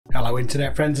Hello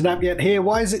internet friends, and Yet here.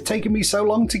 Why is it taking me so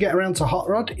long to get around to Hot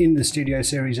Rod in the Studio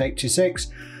Series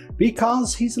 86?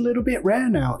 Because he's a little bit rare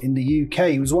now in the UK.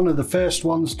 He was one of the first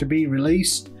ones to be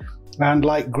released, and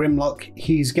like Grimlock,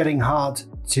 he's getting hard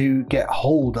to get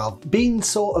hold of. Being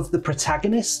sort of the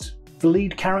protagonist, the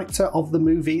lead character of the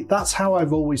movie, that's how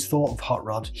I've always thought of Hot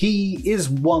Rod. He is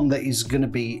one that is going to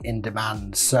be in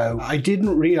demand. So I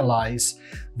didn't realize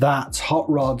that Hot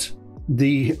Rod,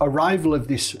 the arrival of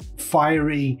this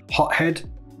fiery hothead,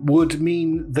 would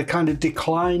mean the kind of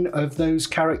decline of those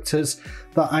characters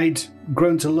that I'd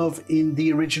grown to love in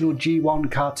the original G1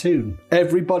 cartoon.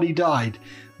 Everybody died.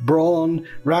 Brawn,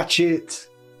 Ratchet,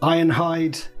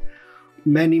 Ironhide,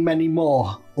 many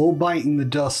more, all biting the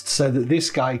dust so that this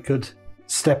guy could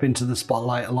step into the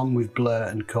spotlight along with Blur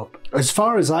and Cup. As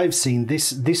far as I've seen,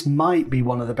 this might be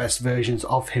one of the best versions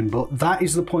of him, but that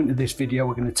is the point of this video.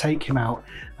 We're going to take him out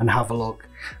and have a look.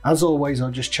 As always,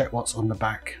 I'll just check what's on the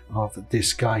back of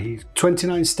this guy. He's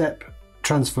 29-step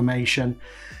transformation.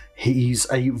 He's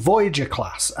a Voyager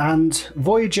class, and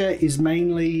Voyager is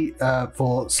mainly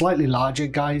for slightly larger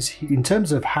guys. In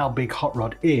terms of how big Hot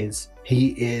Rod is,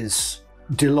 he is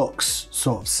deluxe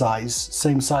sort of size,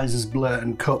 same size as Blur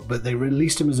and Cup, but they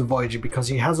released him as a Voyager because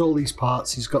he has all these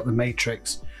parts. He's got the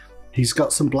Matrix, he's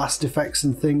got some blast effects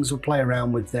and things. We'll play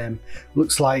around with them.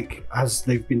 Looks like, as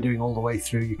they've been doing all the way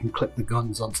through, you can clip the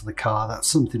guns onto the car. That's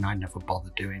something I never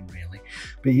bothered doing really.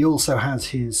 But he also has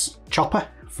his chopper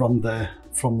from the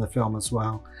film as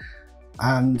well,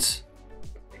 and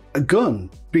a gun,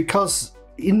 because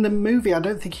in the movie I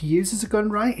don't think he uses a gun,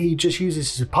 right? He just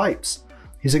uses his pipes.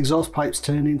 His exhaust pipes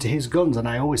turn into his guns, and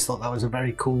I always thought that was a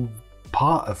very cool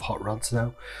part of Hot Rod.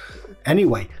 So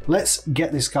anyway, let's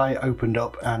get this guy opened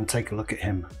up and take a look at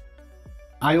him.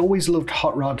 I always loved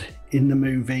Hot Rod in the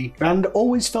movie, and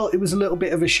always felt it was a little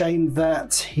bit of a shame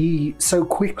that he so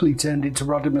quickly turned into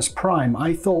Rodimus Prime.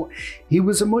 I thought he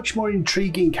was a much more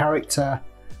intriguing character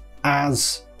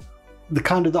as the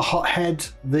kind of the hothead,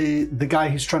 the guy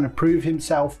who's trying to prove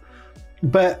himself.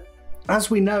 But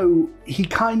as we know, he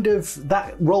kind of,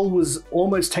 that role was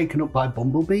almost taken up by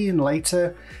Bumblebee in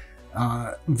later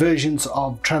versions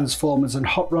of Transformers, and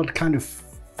Hot Rod kind of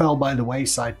fell by the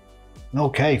wayside.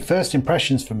 Okay, first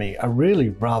impressions for me are really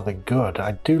rather good.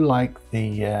 I do like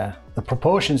the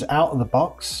proportions out of the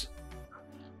box.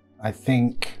 I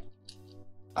think,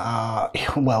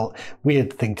 well,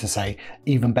 weird thing to say,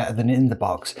 even better than in the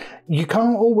box. You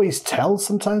can't always tell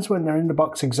sometimes when they're in the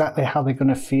box exactly how they're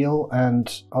going to feel,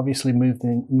 and obviously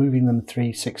moving them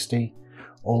 360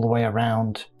 all the way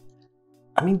around.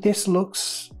 I mean, this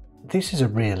is a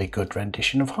really good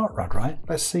rendition of Hot Rod, right?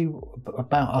 Let's see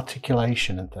about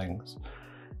articulation and things.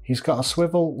 He's got a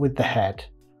swivel with the head.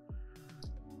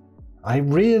 I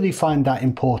really find that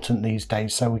important these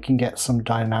days, so we can get some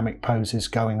dynamic poses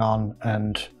going on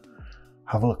and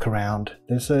have a look around.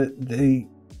 There's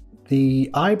the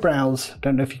eyebrows,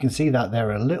 don't know if you can see that,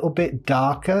 they're a little bit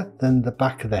darker than the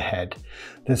back of the head.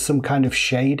 There's some kind of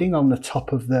shading on the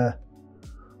top of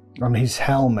on his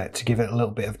helmet to give it a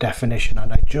little bit of definition,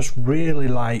 and I just really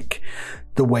like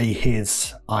the way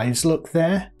his eyes look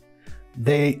there.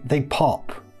 They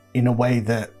pop in a way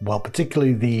that, well,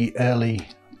 particularly the early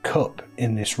Cup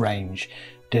in this range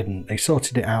didn't. They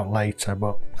sorted it out later,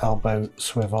 but elbow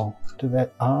swivel. Do their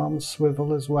arms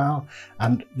swivel as well?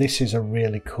 And this is a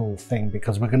really cool thing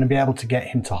because we're going to be able to get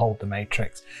him to hold the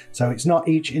Matrix. So it's not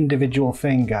each individual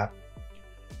finger,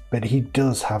 but he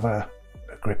does have a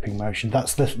gripping motion.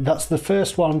 That's the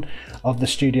first one of the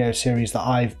Studio series that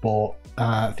I've bought.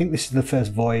 I think this is the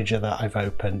first Voyager that I've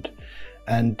opened,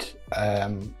 and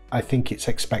I think it's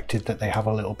expected that they have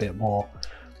a little bit more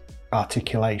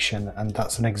articulation, and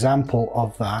that's an example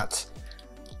of that.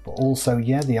 But also,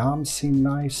 yeah, the arms seem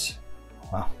nice.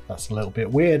 Well, that's a little bit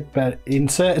weird, but in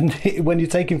certain when you're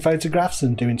taking photographs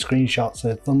and doing screenshots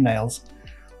or thumbnails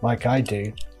like I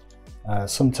do,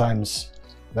 sometimes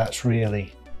that's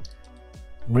really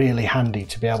handy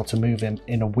to be able to move him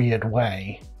in a weird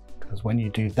way, because when you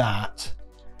do that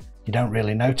you don't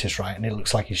really notice, right? And it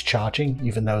looks like he's charging,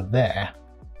 even though there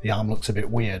the arm looks a bit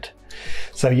weird.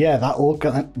 So yeah,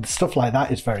 that stuff like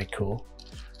that is very cool.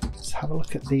 Let's have a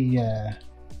look at the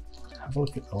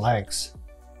legs.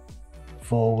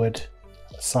 Forward,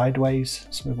 sideways,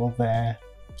 swivel there.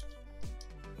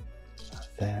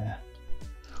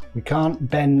 We can't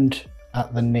bend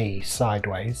at the knee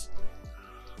sideways.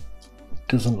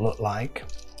 Doesn't look like.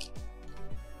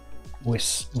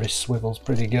 Wrist swivel's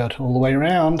pretty good all the way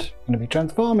around. Going to be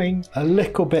transforming. A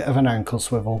little bit of an ankle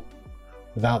swivel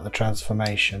without the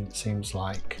transformation, it seems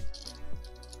like.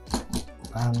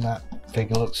 And that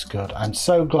figure looks good. I'm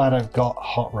so glad I've got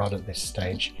Hot Rod at this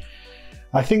stage.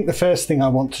 I think the first thing I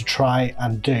want to try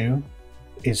and do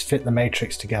is fit the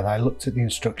Matrix together. I looked at the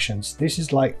instructions. This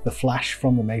is like the Flash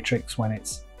from the Matrix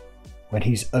when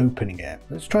he's opening it.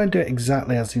 Let's try and do it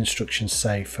exactly as the instructions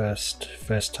say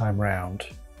first time round,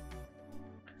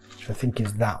 which I think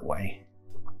is that way.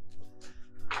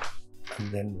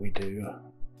 And then we do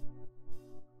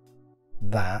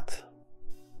that.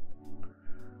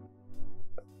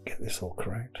 Get this all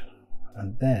correct.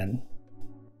 And then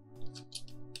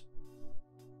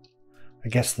I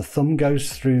guess the thumb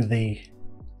goes through the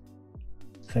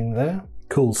thing there.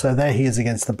 Cool, so there he is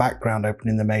against the background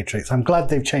opening the Matrix. I'm glad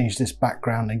they've changed this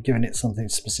background and given it something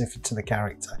specific to the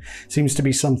character. Seems to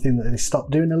be something that they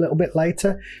stopped doing a little bit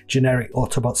later. Generic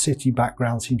Autobot City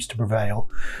background seems to prevail.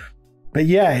 But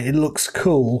yeah, it looks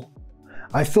cool.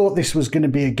 I thought this was going to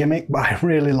be a gimmick, but I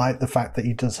really like the fact that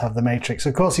he does have the Matrix.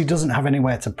 Of course, he doesn't have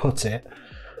anywhere to put it,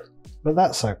 but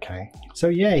that's okay. So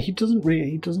yeah, he doesn't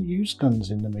use guns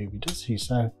in the movie, does he?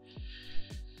 So,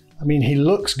 I mean, he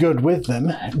looks good with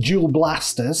them. Dual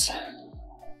blasters.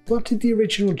 What did the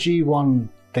original G1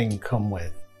 thing come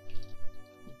with?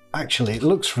 Actually, it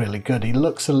looks really good. He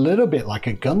looks a little bit like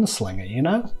a gunslinger, you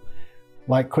know?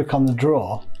 Like quick on the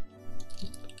draw.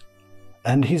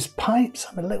 And his pipes,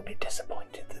 I'm a little bit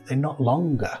disappointed that they're not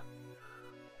longer.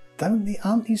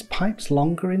 Aren't these pipes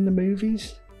longer in the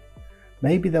movies?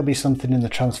 Maybe there'll be something in the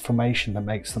transformation that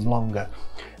makes them longer.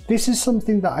 This is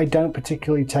something that I don't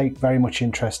particularly take very much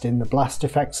interest in, the blast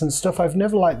effects and stuff. I've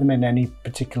never liked them in any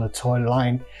particular toy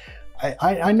line.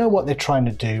 I know what they're trying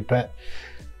to do, but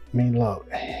I mean, look,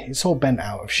 it's all bent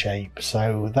out of shape.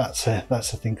 So that's a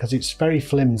thing, because it's very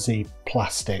flimsy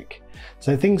plastic.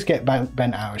 So things get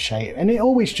bent out of shape, and it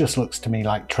always just looks to me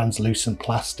like translucent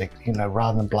plastic, you know,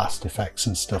 rather than blast effects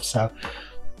and stuff. So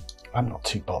I'm not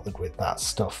too bothered with that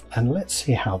stuff. And let's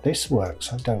see how this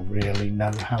works. I don't really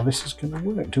know how this is going to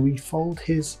work. Do we fold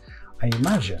his, I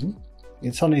imagine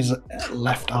it's on his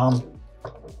left arm.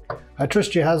 I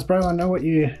trust you, Hasbro. I know what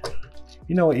you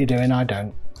know what you're doing. I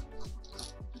don't.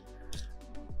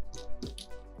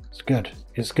 It's good.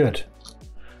 It's good.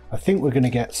 I think we're going to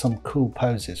get some cool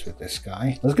poses with this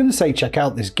guy. I was going to say check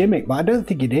out this gimmick, but I don't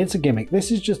think it is a gimmick.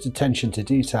 This is just attention to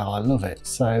detail. I love it.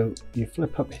 So you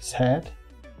flip up his head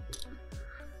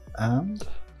and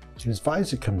his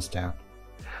visor comes down.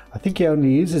 I think he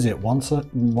only uses it once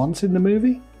in the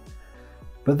movie,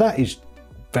 but that is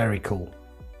very cool.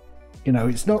 You know,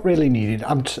 it's not really needed.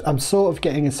 I'm sort of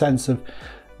getting a sense of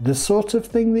the sort of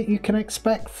thing that you can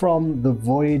expect from the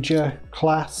Voyager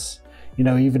class. You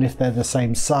know, even if they're the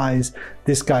same size,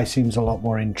 this guy seems a lot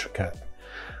more intricate.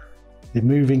 The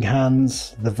moving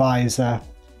hands, the visor,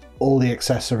 all the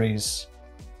accessories.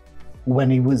 When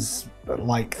he was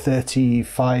like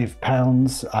 35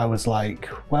 pounds, I was like,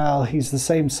 well, he's the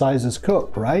same size as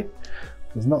Cook, right?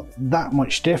 There's not that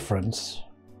much difference.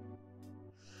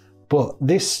 But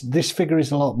this figure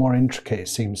is a lot more intricate, it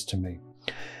seems to me.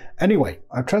 Anyway,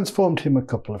 I've transformed him a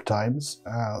couple of times,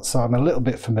 so I'm a little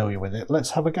bit familiar with it. Let's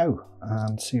have a go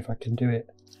and see if I can do it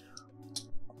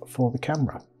for the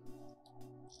camera.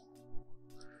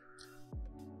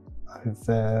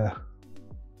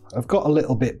 I've got a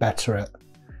little bit better at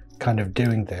kind of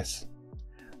doing this.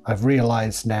 I've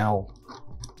realized now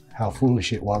how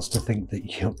foolish it was to think that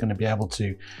you're going to be able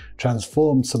to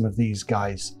transform some of these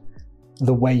guys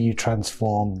the way you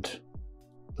transformed,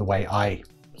 the way I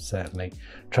certainly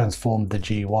transformed the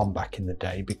G1 back in the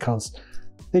day, because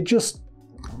they're just,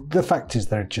 the fact is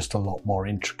they're just a lot more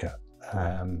intricate.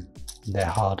 They're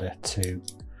harder to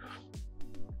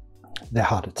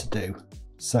do.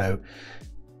 So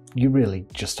you really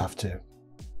just have to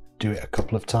do it a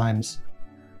couple of times.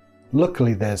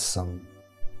 Luckily there's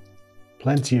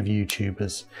plenty of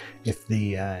YouTubers if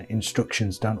the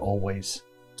instructions don't always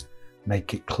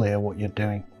make it clear what you're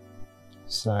doing.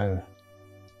 So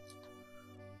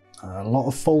a lot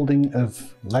of folding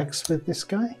of legs with this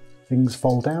guy. Things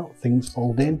fold out, things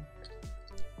fold in.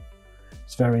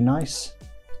 It's very nice.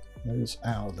 Goes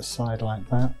out of the side like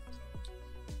that.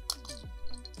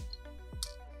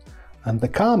 And the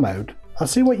car mode, I'll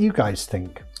see what you guys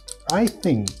think. I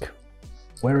think,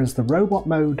 whereas the robot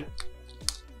mode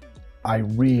I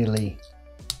really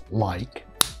like,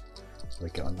 we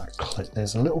go on that clip,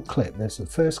 there's a little clip, there's the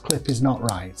first clip is not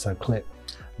right, so clip,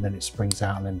 and then it springs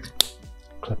out and then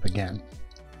clip again.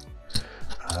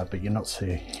 But you're not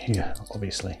seeing here,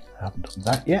 obviously, I haven't done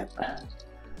that yet. There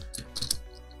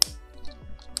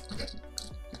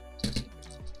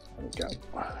we go.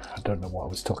 I don't know what I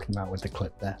was talking about with the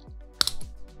clip there.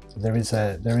 There is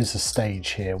a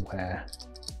stage here where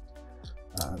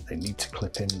they need to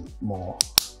clip in more.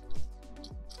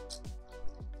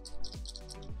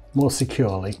 more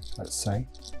securely, let's say.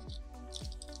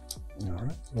 All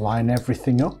right, line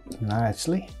everything up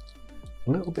nicely. A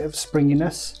little bit of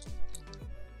springiness.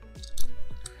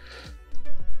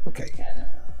 Okay,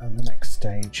 and the next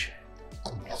stage,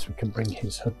 I guess we can bring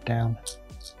his hood down.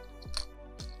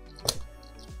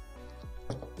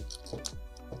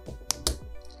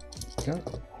 There we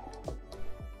go.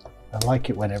 I like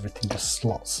it when everything just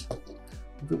slots.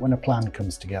 But when a plan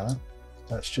comes together,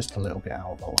 that's just a little bit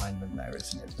out of alignment there,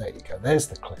 isn't it? There you go, there's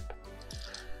the clip.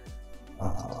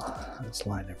 Let's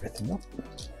line everything up.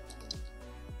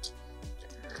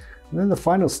 And then the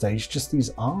final stage, just these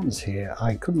arms here,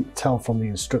 I couldn't tell from the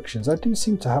instructions. I do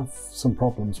seem to have some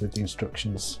problems with the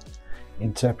instructions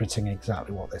interpreting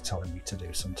exactly what they're telling me to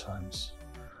do sometimes.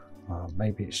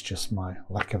 Maybe it's just my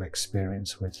lack of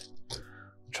experience with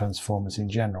Transformers in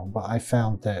general, but I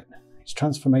found that its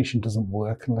transformation doesn't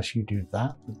work unless you do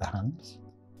that with the hands.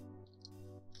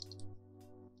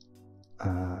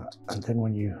 And then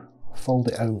when you fold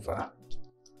it over,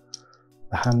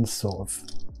 the hands sort of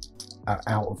are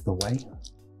out of the way.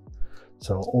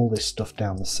 So all this stuff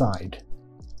down the side,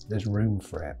 there's room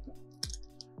for it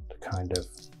to kind of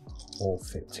all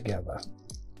fit together.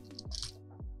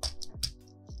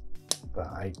 But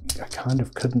I kind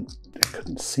of couldn't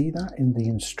see that in the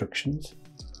instructions.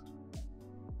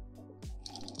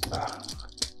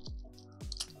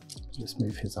 Let's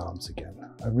move his arms again.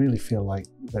 I really feel like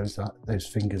those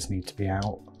fingers need to be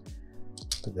out,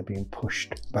 but they're being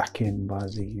pushed back in by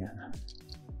the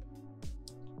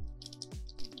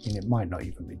I mean, it might not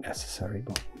even be necessary,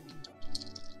 but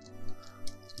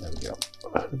there we go.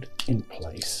 Hood in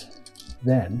place.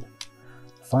 Then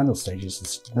the final stage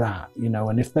is that, you know,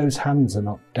 and if those hands are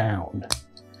not down,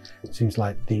 it seems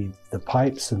like the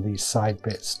pipes and these side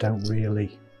bits don't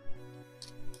really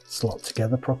slot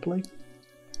together properly.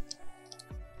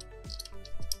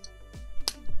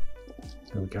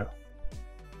 There we go.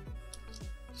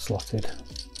 Slotted.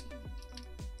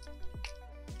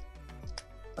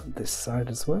 And this side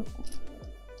as well.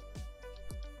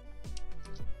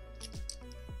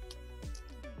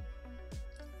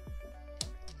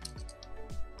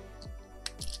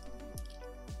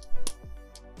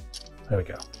 There we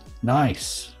go.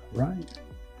 Nice, right?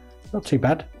 Not too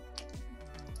bad.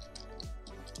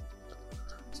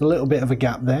 There's a little bit of a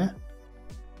gap there.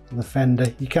 The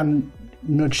fender, you can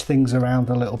nudge things around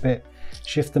a little bit,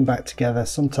 shift them back together.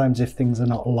 Sometimes if things are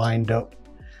not lined up,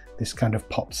 this kind of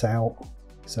pops out.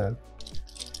 So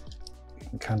you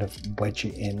can kind of wedge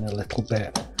it in a little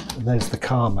bit. And there's the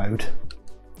car mode.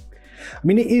 I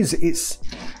mean, it's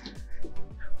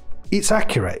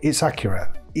accurate. It's accurate.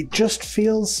 It just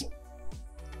feels,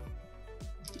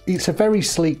 it's a very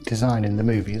sleek design in the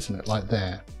movie, isn't it? Like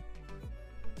there.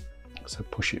 So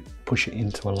push it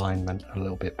into alignment a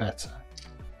little bit better.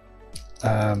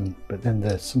 But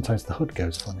then sometimes the hood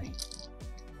goes funny.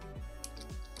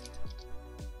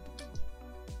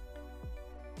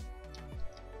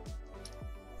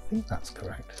 I think that's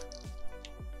correct.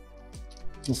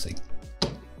 We'll see.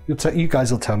 You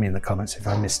guys will tell me in the comments if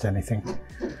I missed anything.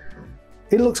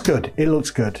 It looks good. It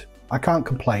looks good. I can't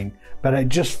complain, but I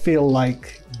just feel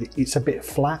like it's a bit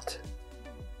flat.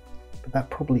 But that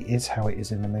probably is how it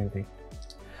is in the movie.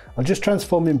 I'll just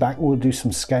transform him back and we'll do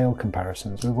some scale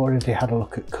comparisons. We've already had a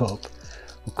look at Cub.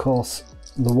 Of course,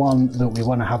 the one that we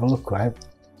want to have a look at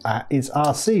is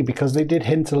RC, because they did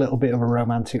hint a little bit of a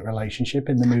romantic relationship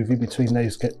in the movie between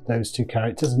those two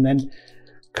characters, and then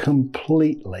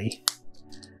completely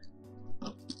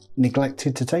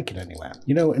neglected to take it anywhere.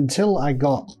 You know, until I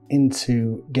got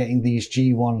into getting these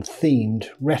G1 themed,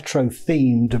 retro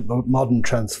themed modern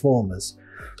Transformers,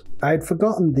 I had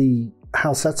forgotten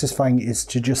how satisfying it is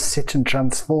to just sit and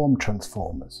transform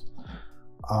Transformers.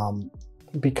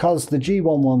 Because the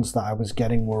G1 ones that I was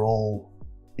getting were all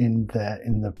in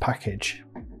the package,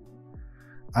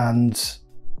 and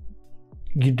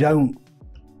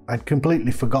I'd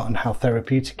completely forgotten how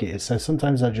therapeutic it is. So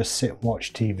sometimes I just sit and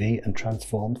watch TV and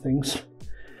transform things.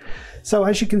 So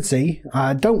as you can see,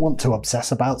 I don't want to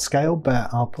obsess about scale, but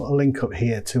I'll put a link up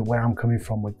here to where I'm coming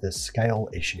from with this scale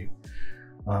issue.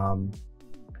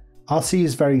 RC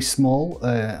is very small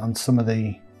on some of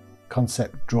the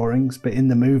concept drawings, but in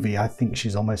the movie I think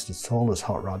she's almost as tall as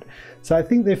Hot Rod. So I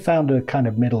think they've found a kind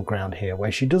of middle ground here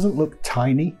where she doesn't look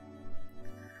tiny,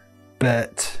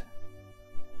 but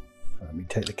let me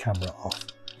take the camera off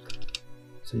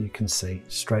so you can see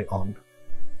straight on.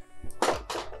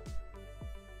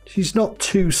 She's not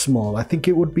too small. I think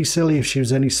it would be silly if she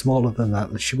was any smaller than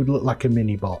that. She would look like a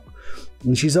mini bot.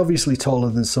 And she's obviously taller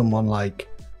than someone like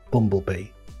Bumblebee.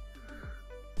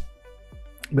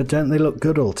 But don't they look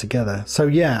good all together? So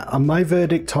yeah, my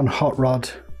verdict on Hot Rod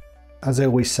as I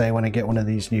always say when I get one of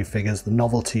these new figures, the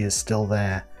novelty is still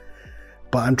there.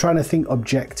 But I'm trying to think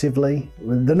objectively.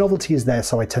 The novelty is there,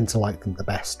 so I tend to like them the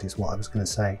best, is what I was going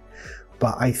to say.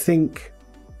 But I think,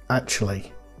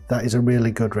 actually, that is a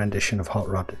really good rendition of Hot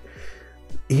Rod.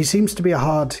 He seems to be a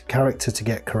hard character to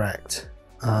get correct,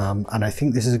 and I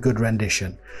think this is a good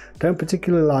rendition. Don't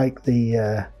particularly like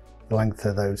the length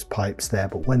of those pipes there,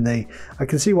 but when I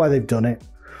can see why they've done it,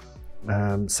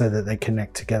 so that they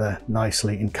connect together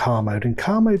nicely in car mode. And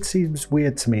car mode seems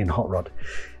weird to me in Hot Rod.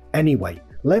 Anyway,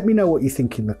 let me know what you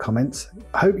think in the comments.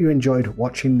 I hope you enjoyed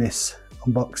watching this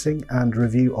unboxing and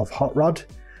review of Hot Rod,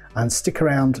 and stick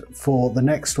around for the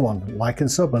next one. Like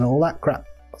and sub and all that crap.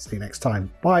 I'll see you next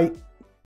time. Bye.